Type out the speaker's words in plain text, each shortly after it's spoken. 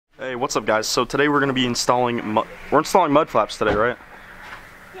Hey, what's up guys? So today we're going to be installing mud flaps today, right?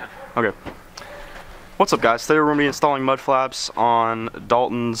 Yeah. Okay. What's up guys? Today we're going to be installing mud flaps on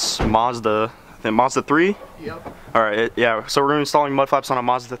Dalton's Mazda, I think Mazda 3? Yep. Alright, yeah, so we're going to be installing mud flaps on a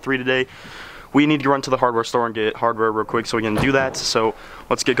Mazda 3 today. We need to run to the hardware store and get hardware real quick so we can do that. So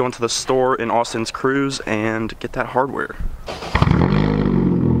let's get going to the store in Austin's Cruise and get that hardware.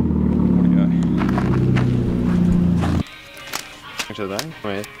 To the back?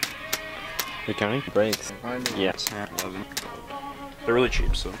 Wait. You're counting? Brakes. Yes. 11. They're really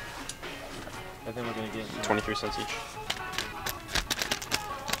cheap, so. I think we're gonna get 23 cents each.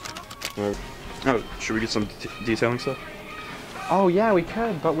 Oh, should we get some detailing stuff? Oh yeah, we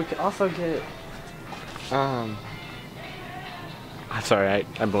could, but we could also get. I'm sorry,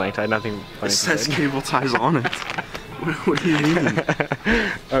 I blanked. I had nothing. It says cable ties on it. What do you mean?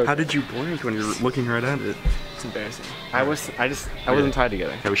 Okay. How did you blank when you're looking right at it? It's embarrassing. I wasn't tied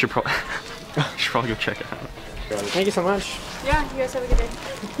together. Yeah, we should probably go check it out. Thank you so much. Yeah, you guys have a good day.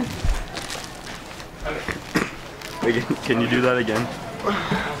 Wait, can you do that again?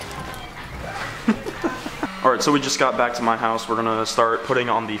 Alright, so we just got back to my house. We're gonna start putting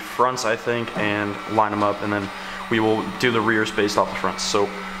on the fronts, I think, and line them up, and then we will do the rears based off the fronts. So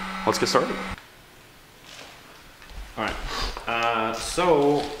let's get started. Alright.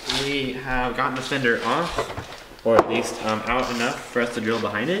 So we have gotten the fender off, or at least out enough for us to drill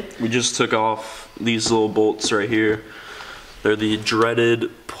behind it. We just took off these little bolts right here. They're the dreaded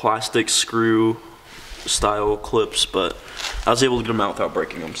plastic screw style clips, but I was able to get them out without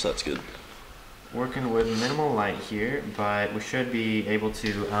breaking them, so that's good. Working with minimal light here, but we should be able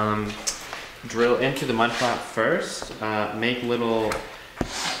to drill into the mud flap first. Make little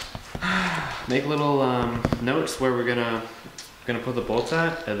notes where we're gonna put the bolts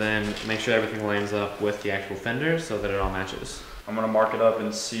at, and then make sure everything lines up with the actual fender so that it all matches. I'm gonna mark it up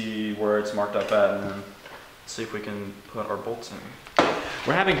and see where it's marked up at, and then see if we can put our bolts in.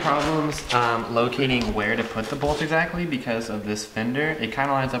 We're having problems locating where to put the bolts exactly because of this fender. It kind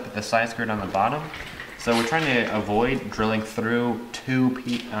of lines up with the side skirt on the bottom. So we're trying to avoid drilling through two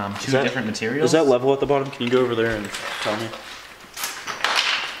different materials. Is that level at the bottom? Can you go over there and tell me?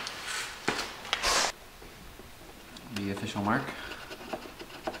 The official mark.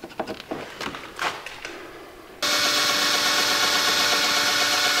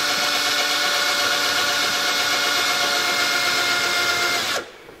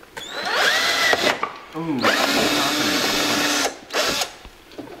 Ooh,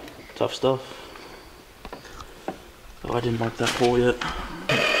 tough stuff. Oh, I didn't mark that hole yet.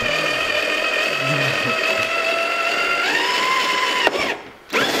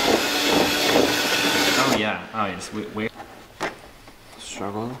 Oh yeah, oh yes, we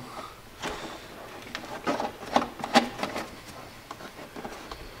struggle.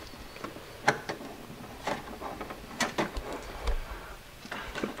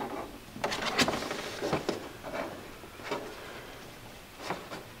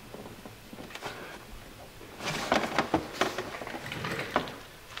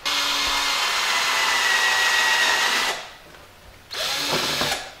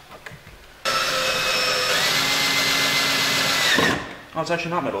 Oh, it's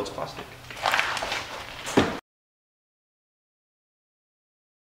actually not metal, it's plastic.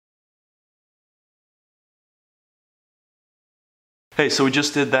 Hey, so we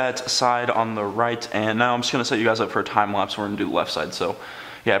just did that side on the right, and now I'm just gonna set you guys up for a time lapse. We're gonna do the left side. So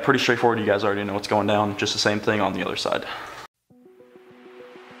yeah, pretty straightforward. You guys already know what's going down. Just the same thing on the other side.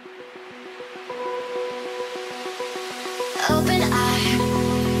 Open eye,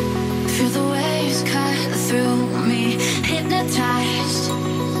 feel the waves cut through me, hypnotized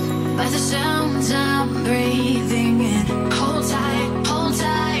by the sounds I'm breathing in. Hold tight,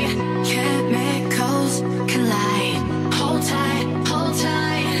 chemicals collide. Hold tight, hold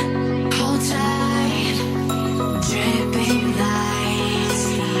tight, hold tight. Dripping lights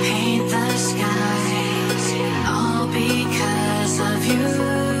paint the skies, all because of you.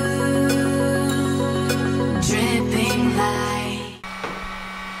 Dripping light.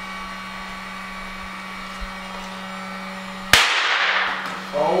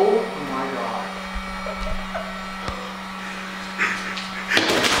 Oh my god.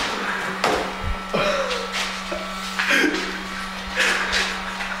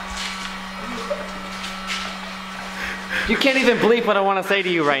 You can't even bleep what I want to say to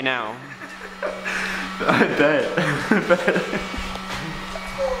you right now. I bet.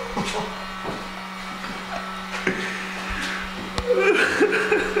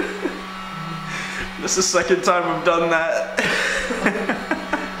 This is the second time I've done that.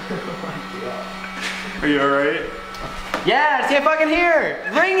 Are you alright? Yeah, see, I fucking hear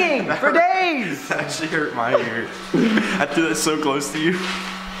it. Ringing for days. That actually hurt my ear. I threw that so close to you.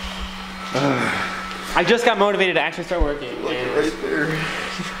 I just got motivated to actually start working. Look right there.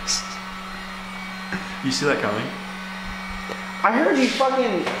 You see that coming? I heard you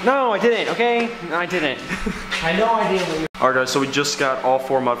fucking... No, I didn't, okay? No, I didn't. I had no idea what you... Alright guys, so we just got all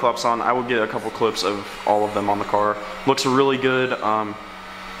 4 mud flaps on. I will get a couple clips of all of them on the car. Looks really good.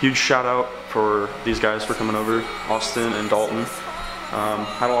 Huge shout out for these guys for coming over, Austin and Dalton.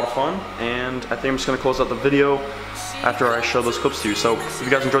 Had a lot of fun, and I think I'm just going to close out the video after I show those clips to you. So if you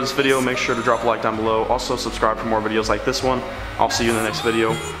guys enjoyed this video, make sure to drop a like down below. Also subscribe for more videos like this one. I'll see you in the next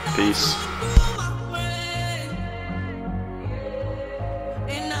video. Peace.